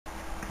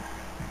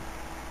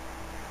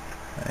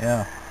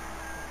Yeah,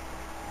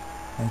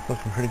 it's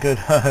looking pretty good.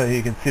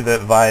 You can see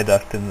that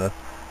viaduct in the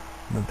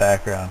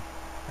background.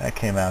 That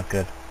came out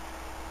good.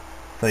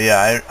 So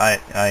yeah,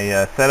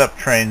 I set up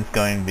trains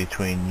going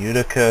between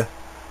Utica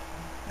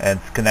and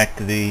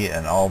Schenectady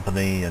and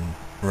Albany and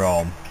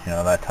Rome, you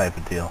know, that type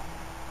of deal.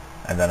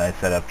 And then I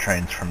set up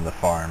trains from the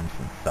farms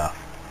and stuff.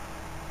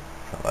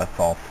 So that's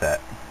all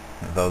set.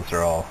 Those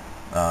are all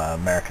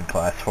American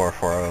Class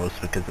 440s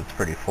because it's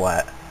pretty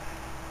flat.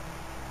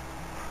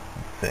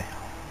 Let's see.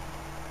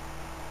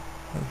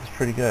 This is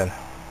pretty good.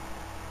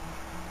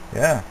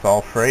 Yeah, it's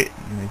all freight,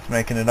 and he's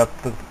making it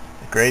up the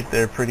grade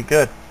there pretty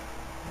good.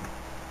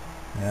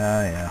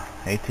 Yeah,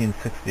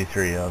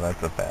 1863, oh,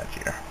 that's a bad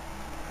year.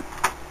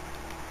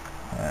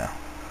 Yeah.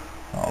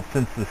 Well,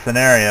 since the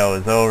scenario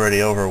is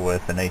already over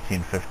with in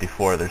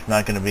 1854, there's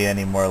not going to be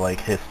any more, like,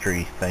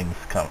 history things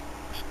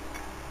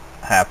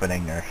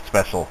happening, or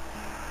special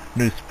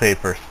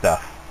newspaper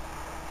stuff.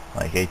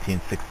 Like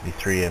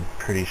 1863, I'm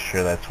pretty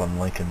sure that's when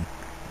Lincoln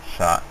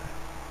shot.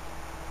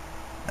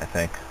 I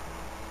think.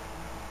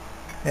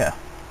 Yeah.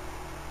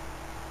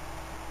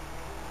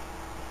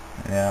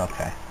 Yeah,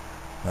 okay.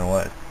 And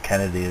what?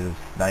 Kennedy is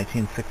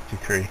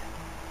 1963.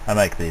 I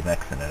might be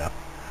mixing it up.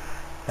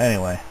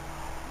 Anyway.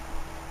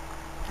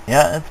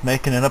 Yeah, it's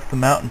making it up the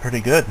mountain pretty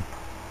good.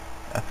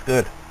 That's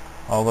good.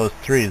 All those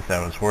threes,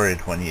 I was worried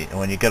when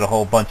you get a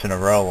whole bunch in a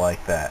row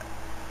like that,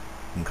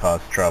 it can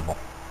cause trouble.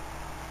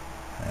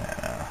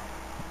 Let's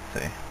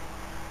see.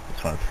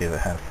 Just want to see if it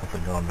has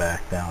something going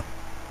back down.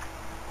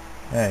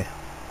 Hey.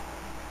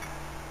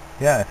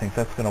 Yeah, I think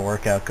that's going to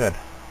work out good.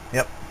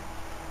 Yep.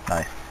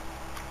 Nice.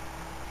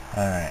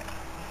 Alright.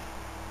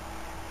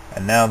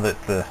 And now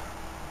that the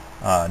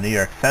New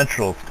York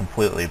Central is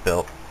completely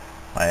built,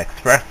 my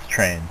express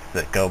trains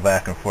that go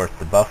back and forth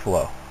to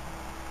Buffalo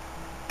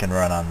can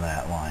run on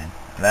that line.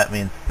 And that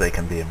means they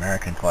can be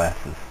American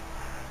classes.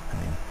 I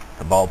mean,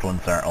 the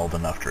Baldwins aren't old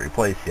enough to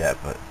replace yet,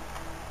 but,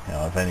 you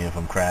know, if any of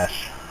them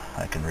crash,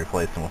 I can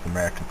replace them with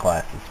American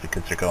classes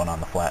because they're going on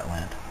the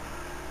flatland.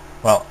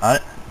 Well,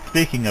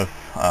 speaking of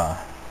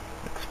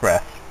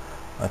express,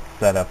 let's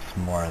set up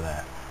some more of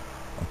that.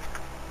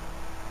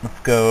 Let's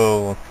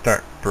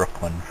start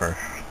Brooklyn for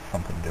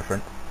something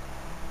different.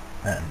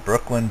 And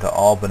Brooklyn to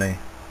Albany,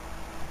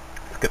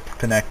 skip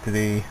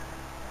Schenectady,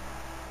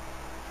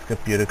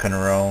 skip Utica and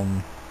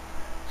Rome,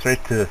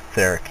 straight to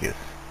Syracuse,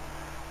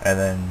 and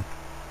then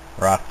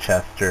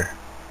Rochester,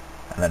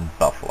 and then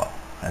Buffalo,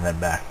 and then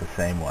back the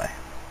same way.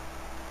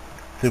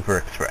 Super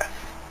Express.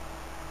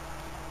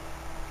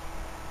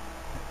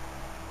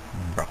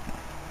 Brooklyn.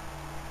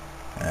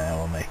 And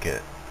we'll make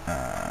it,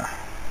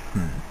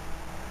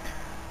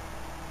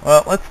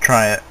 well, let's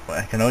try it.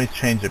 I can always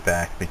change it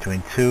back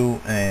between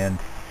 2 and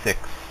 6.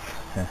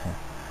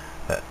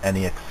 But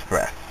any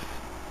express.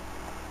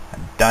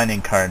 And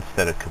dining car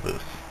instead of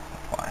caboose.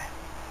 Apply.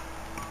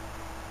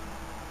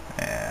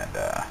 And,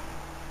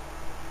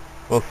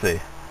 we'll see.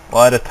 A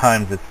lot of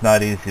times it's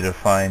not easy to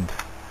find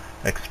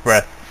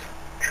express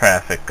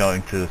traffic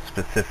going to a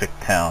specific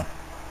town.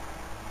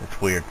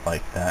 It's weird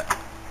like that.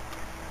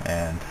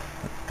 And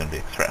it's going to be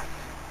express.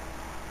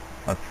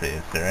 Let's see,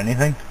 is there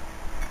anything?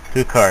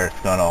 2 cars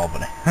going to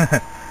Albany.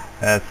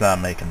 That's not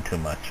making too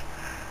much.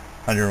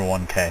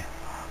 101k.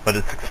 But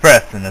it's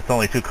express and it's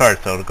only 2 cars,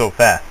 so it'll go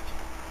fast.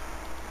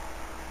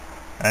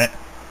 Right?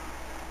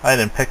 I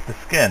didn't pick the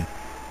skin.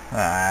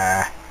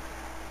 Ah,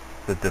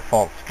 the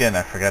default skin,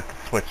 I forgot to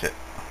switch it.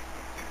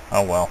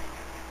 Oh well.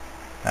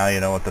 Now you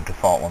know what the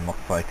default one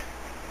looks like.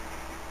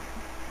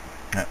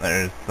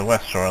 There's the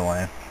West Shore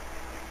line.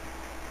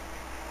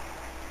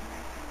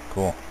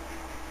 Cool.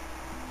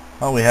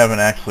 Well, we haven't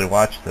actually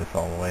watched this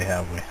all the way,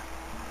 have we?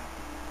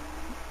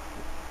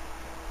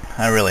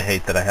 I really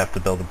hate that I have to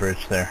build a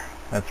bridge there.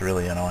 That's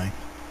really annoying.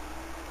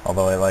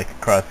 Although I like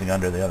crossing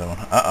under the other one.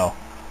 Uh-oh.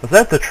 Was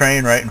that the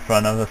train right in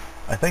front of us?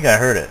 I think I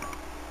heard it.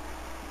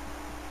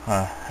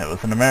 It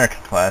was an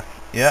American class.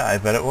 Yeah, I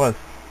bet it was.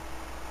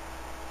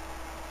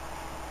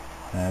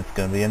 And it's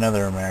going to be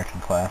another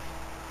American class.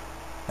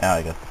 Now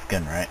I got the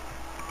skin right.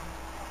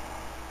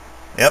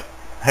 Yep,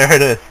 there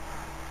it is.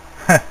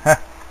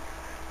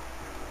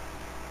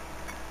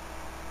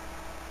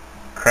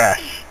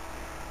 Crash.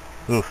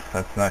 Oof,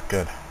 that's not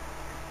good.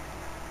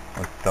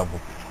 Let's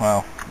double.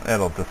 Well,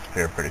 it'll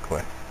disappear pretty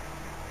quick.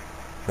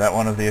 Is that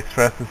one of the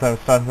expresses I was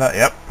talking about?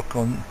 Yep,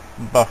 Brooklyn,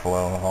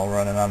 Buffalo, all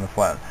running on the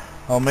flat.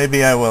 Well,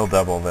 maybe I will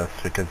double this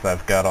because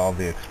I've got all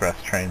the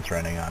express trains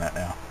running on it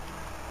now.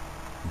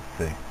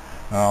 Let's see.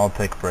 I'll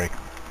take a break.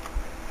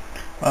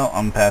 Well,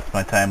 I'm past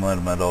my time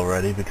limit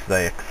already because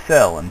I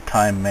excel in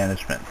time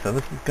management. So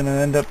this is going to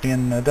end up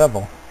being a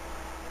double.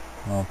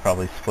 I'll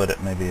probably split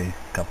it maybe a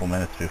couple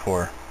minutes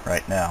before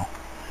right now.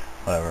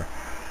 Whatever.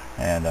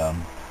 And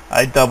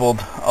I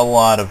doubled a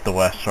lot of the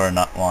West Shore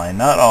line.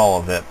 Not all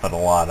of it, but a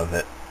lot of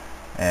it.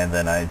 And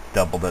then I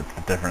doubled it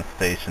at different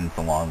stations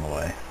along the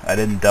way. I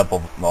didn't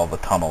double all the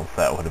tunnels.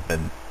 That would have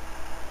been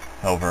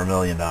over $1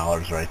 million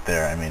right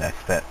there. I mean, I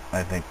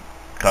think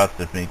it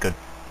costed me a good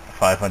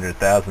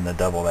 $500,000 to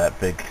double that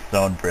big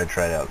stone bridge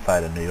right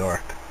outside of New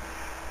York.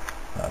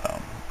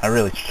 But, I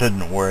really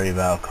shouldn't worry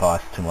about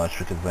cost too much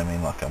because, I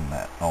mean, look, I'm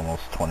at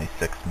almost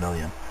 26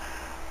 million.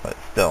 But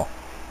still,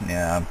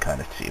 yeah, I'm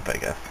kind of cheap, I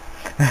guess.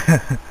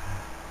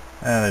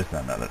 There's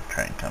not another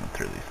train coming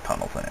through these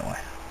tunnels anyway.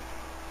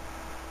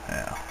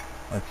 Yeah,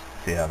 let's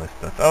see how this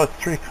does. Oh, it's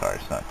 3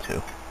 cars, not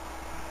 2.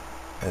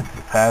 It's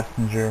the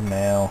passenger,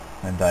 mail,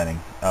 and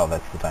dining. Oh,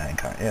 that's the dining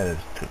car. Yeah, there's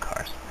 2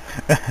 cars.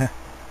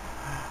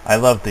 I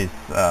love these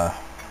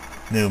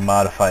new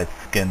modified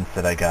skins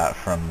that I got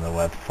from the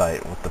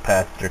website with the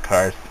passenger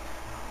cars.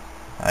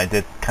 I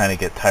did kind of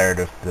get tired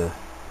of the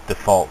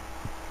default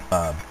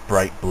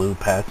bright blue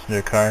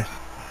passenger cars,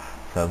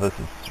 so this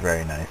is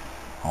very nice,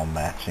 all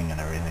matching and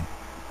everything.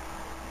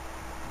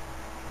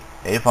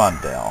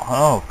 Avondale.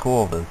 Oh,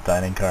 cool. The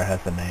dining car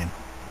has a name.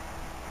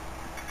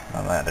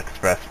 Well, that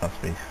express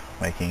must be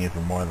making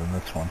even more than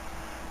this one.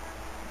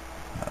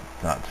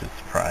 That's not too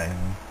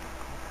surprising.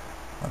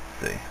 Let's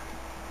see.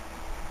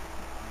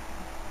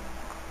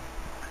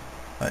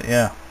 But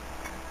yeah,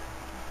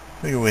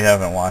 figure we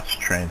haven't watched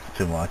trains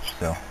too much,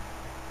 so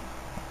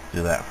let's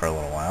do that for a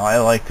little while. I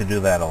like to do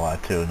that a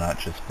lot too, not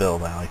just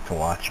build. I like to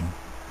watch them.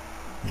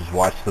 Just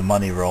watch the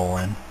money roll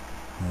in.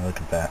 And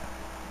look at that.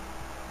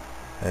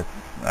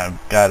 I've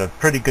got a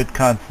pretty good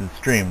constant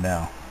stream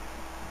now.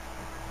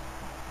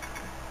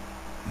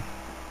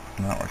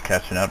 Now we're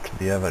catching up to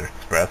the other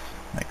express.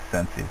 Makes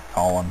sense, he's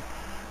hauling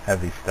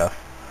heavy stuff.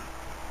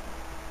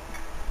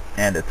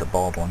 And it's a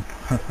bald one.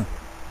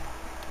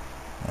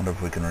 Wonder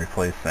if we can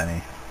replace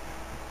any.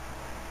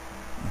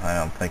 I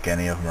don't think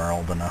any of them are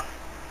old enough.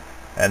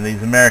 And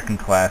these American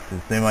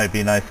classes, they might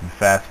be nice and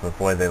fast, but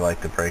boy, they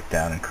like to break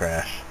down and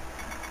crash.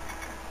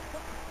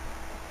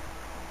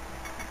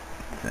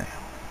 Let's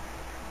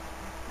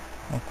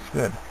see. Looks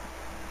good.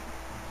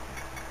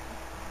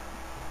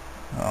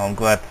 Well, I'm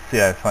glad to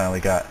see I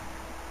finally got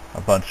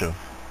a bunch of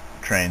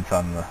trains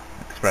on the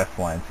express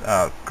lines.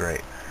 Oh,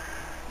 great.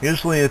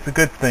 Usually it's a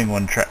good thing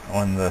when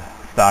the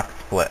stocks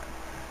split.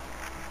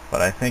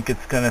 But I think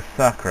it's gonna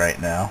suck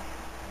right now.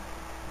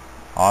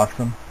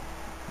 Awesome.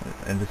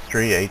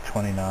 Industry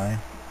 829.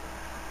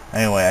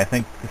 Anyway, I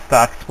think the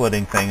stock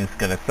splitting thing is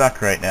gonna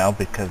suck right now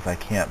because I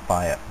can't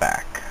buy it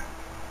back.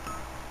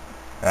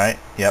 Right?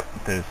 Yep,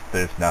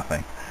 there's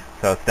nothing.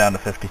 So it's down to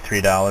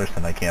 $53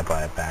 and I can't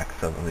buy it back,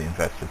 so the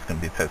investor's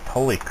gonna be pissed.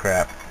 Holy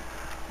crap.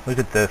 Look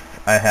at this.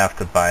 I have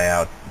to buy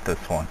out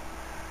this one.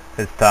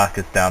 His stock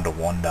is down to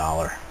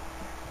 $1.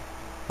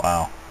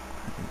 Wow.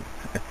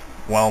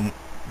 Well,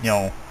 you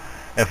know,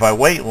 if I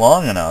wait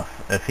long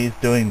enough, if he's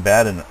doing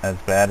bad and as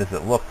bad as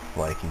it looks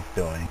like he's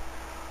doing,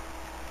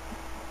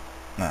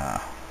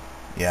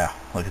 yeah,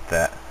 look at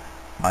that,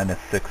 minus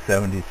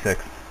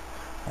 676.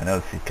 I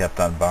noticed he kept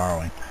on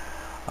borrowing.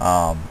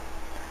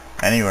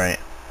 Anyway,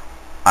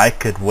 I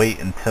could wait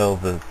until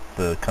the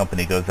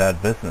company goes out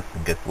of business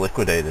and gets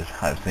liquidated.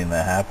 I've seen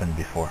that happen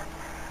before.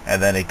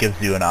 And then it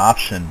gives you an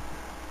option.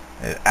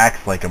 It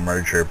acts like a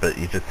merger, but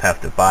you just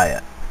have to buy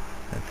it.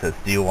 It says,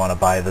 do you want to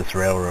buy this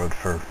railroad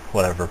for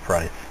whatever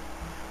price?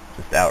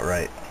 Just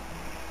outright.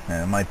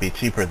 And it might be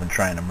cheaper than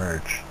trying to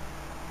merge.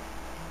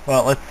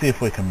 Well, let's see if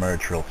we can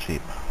merge real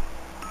cheap.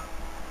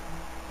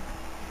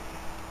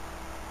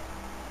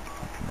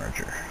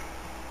 Merger.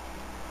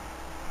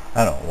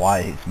 I don't know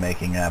why he's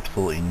making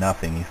absolutely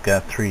nothing. He's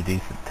got 3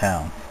 decent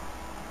towns.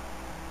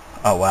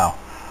 Oh, wow.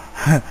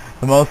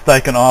 The most I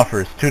can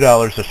offer is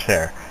 $2 a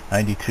share.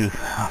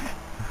 92,000.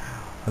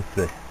 Let's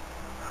see.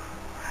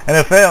 And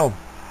it failed.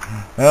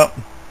 Well,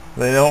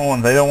 they don't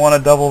want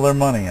to double their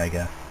money, I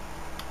guess.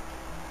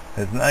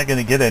 It's not going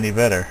to get any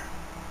better.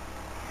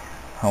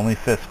 Only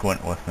Fisk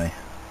went with me.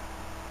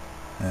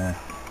 Oh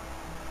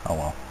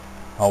well.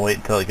 I'll wait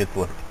until it gets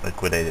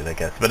liquidated, I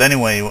guess. But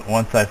anyway,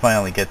 once I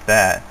finally get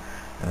that,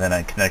 and then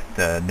I connect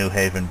New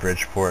Haven,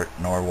 Bridgeport,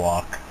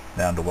 Norwalk,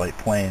 down to White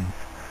Plains,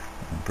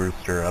 and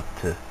Brewster up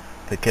to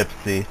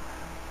Poughkeepsie,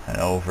 and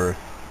over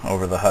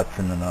the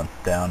Hudson and on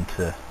down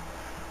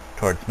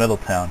towards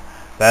Middletown.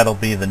 That'll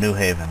be the New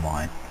Haven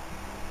line,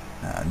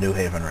 New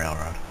Haven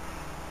Railroad,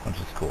 which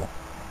is cool.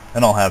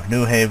 And I'll have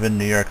New Haven,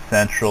 New York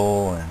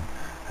Central, and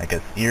I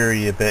guess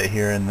Erie a bit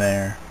here and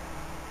there,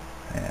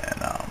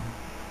 and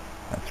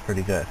that's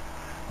pretty good.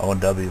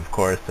 O&W, of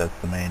course, that's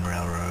the main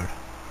railroad.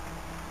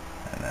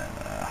 And then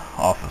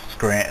off of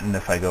Scranton,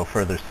 if I go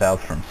further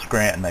south from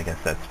Scranton, I guess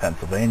that's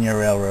Pennsylvania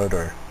Railroad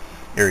or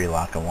Erie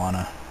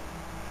Lackawanna.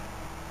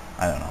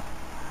 I don't know.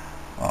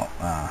 Well,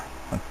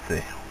 let's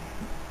see.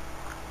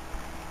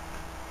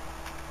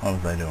 What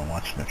was I doing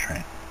watching the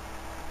train?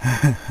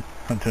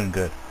 I'm doing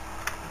good.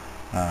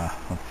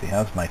 Let's see,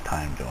 how's my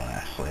time doing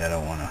actually? I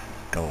don't want to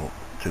go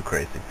too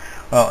crazy.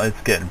 Well,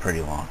 it's getting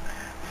pretty long.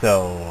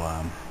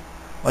 So,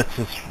 let's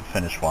just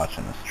finish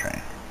watching this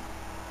train.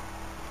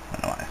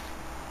 Anyways.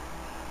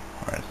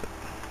 Where is it?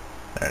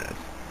 There it is.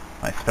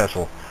 My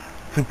special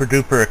super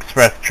duper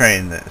express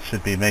train that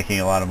should be making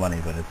a lot of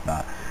money, but it's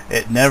not.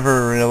 It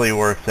never really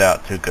works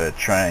out too good.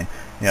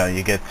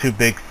 You get 2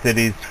 big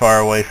cities far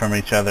away from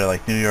each other,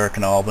 like New York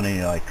and Albany, and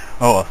you're like,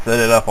 oh, I'll set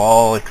it up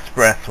all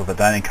express with a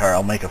dining car,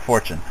 I'll make a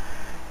fortune.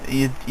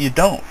 You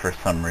don't for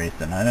some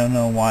reason. I don't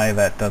know why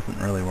that doesn't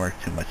really work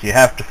too much. You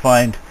have to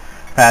find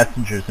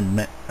passengers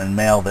and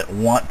mail that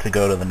want to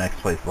go to the next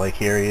place. Like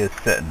here he is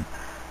sitting.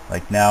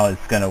 Like now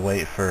it's going to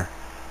wait for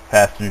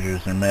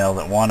passengers and mail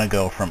that want to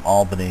go from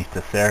Albany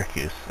to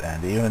Syracuse.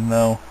 And even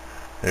though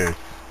there's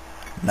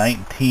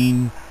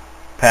 19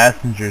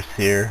 passengers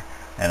here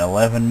and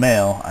 11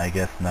 mail, I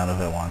guess none of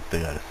it wants to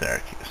go to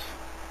Syracuse.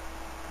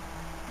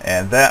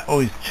 And that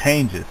always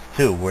changes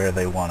too, where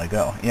they want to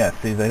go. Yeah,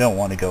 see, they don't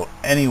want to go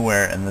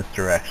anywhere in this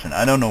direction.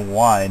 I don't know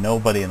why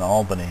nobody in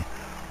Albany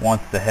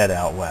wants to head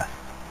out west.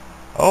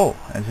 Oh,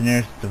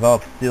 engineers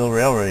develop steel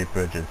railway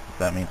bridges. Does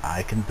that mean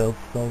I can build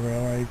steel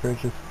railway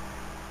bridges?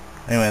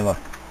 Anyway, look,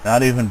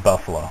 not even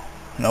Buffalo.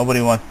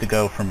 Nobody wants to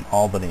go from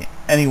Albany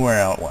anywhere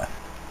out west.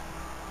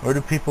 Where do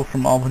people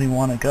from Albany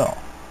want to go?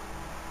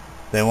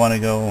 They want to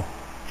go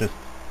just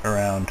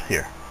around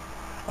here.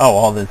 Oh,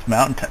 all this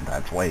mountain,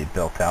 that's way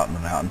built out in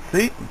the mountains.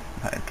 See?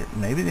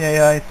 Maybe the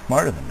AI is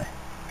smarter than me.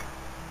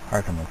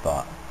 Harken the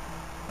thought.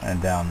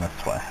 And down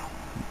this way.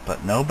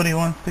 But nobody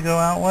wants to go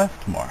out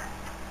west more.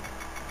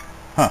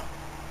 Huh.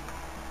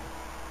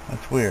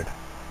 That's weird.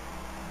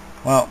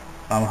 Well,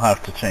 I'll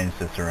have to change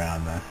this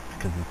around then,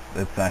 because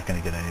it's not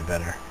going to get any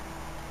better.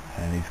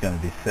 And he's going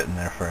to be sitting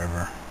there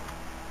forever.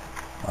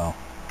 Well,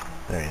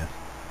 there he is.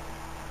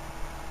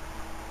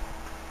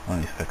 Let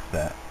me fix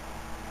that.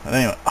 But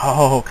anyway,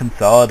 oh,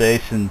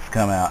 consolidations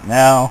come out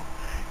now.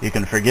 You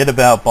can forget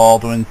about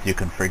Baldwin's. You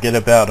can forget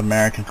about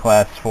American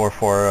Class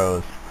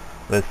 440s.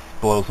 This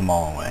blows them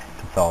all away.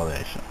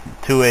 Consolidation.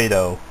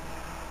 280.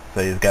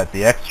 So you've got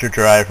the extra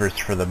drivers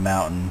for the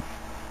mountains.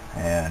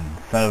 And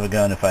son of a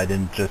gun if I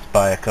didn't just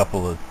buy a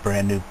couple of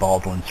brand new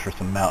Baldwins for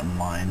some mountain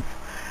lines.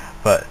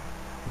 But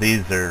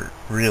these are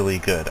really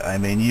good. I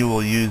mean, you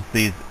will use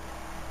these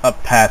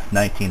up past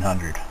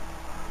 1900.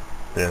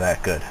 They're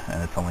that good,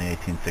 and it's only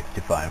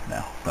 1865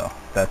 now, so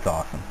that's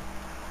awesome.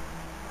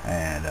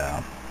 And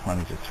let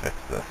me just fix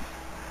this.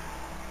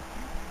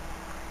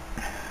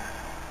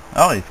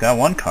 Oh, he's got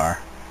one car.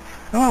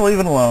 No, leave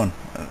it alone.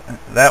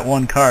 That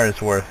one car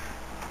is worth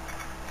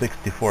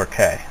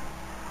 64K.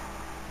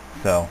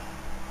 So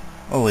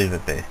we'll leave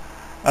it be.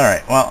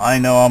 Alright, well, I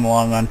know I'm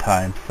long on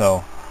time,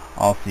 so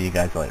I'll see you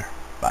guys later.